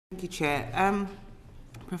Thank you, Chair.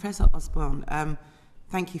 Professor Osborne,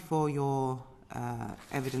 thank you for your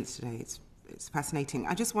evidence today. It's fascinating.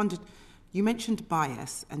 I just wondered, you mentioned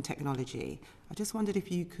bias and technology. I just wondered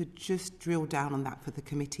if you could just drill down on that for the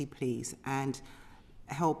committee, please, and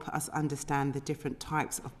help us understand the different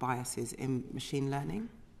types of biases in machine learning.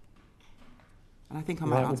 And I think I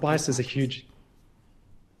might ask bias is a huge...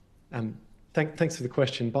 thanks for the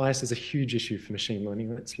question. Bias is a huge issue for machine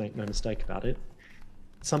learning. Let's make no mistake about it.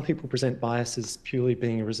 Some people present bias as purely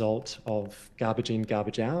being a result of garbage in,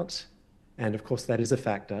 garbage out. And of course, that is a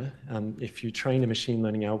factor. If you train a machine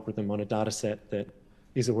learning algorithm on a data set that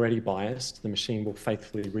is already biased, the machine will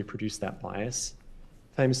faithfully reproduce that bias.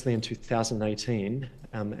 Famously, in 2018,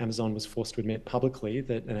 Amazon was forced to admit publicly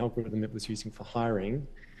that an algorithm it was using for hiring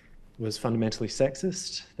was fundamentally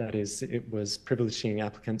sexist. That is, it was privileging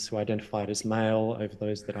applicants who identified as male over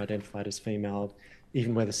those that identified as female,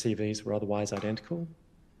 even where the CVs were otherwise identical.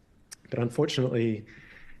 But unfortunately,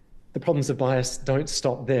 the problems of bias don't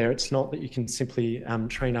stop there. It's not that you can simply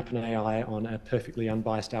train up an AI on a perfectly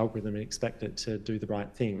unbiased algorithm and expect it to do the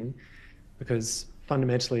right thing, because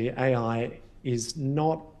fundamentally AI is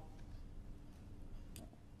not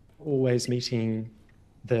always meeting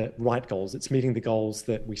the right goals. It's meeting the goals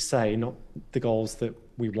that we say, not the goals that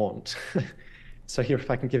we want. So here,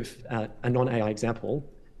 if I can give a non-AI example,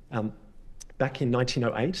 back in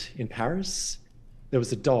 1908 in Paris, there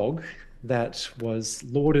was a dog that was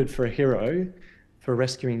lauded for a hero for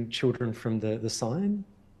rescuing children from the Seine.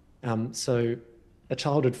 So a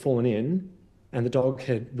child had fallen in and the dog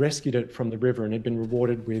had rescued it from the river and had been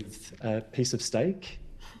rewarded with a piece of steak.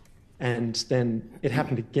 And then it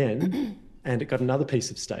happened again and it got another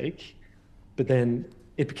piece of steak, but then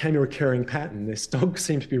it became a recurring pattern. This dog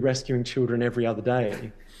seemed to be rescuing children every other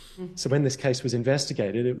day. So when this case was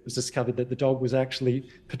investigated, it was discovered that the dog was actually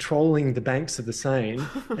patrolling the banks of the Seine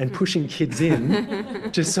and pushing kids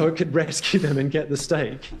in just so it could rescue them and get the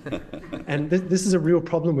steak. And this is a real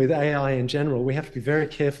problem with AI in general. We have to be very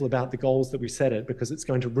careful about the goals that we set it, because it's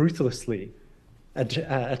going to ruthlessly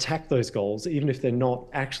attack those goals, even if they're not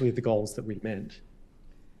actually the goals that we meant.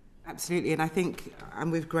 Absolutely, and I think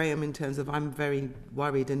I'm with Graham in terms of I'm very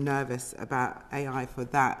worried and nervous about AI for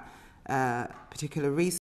that particular reason.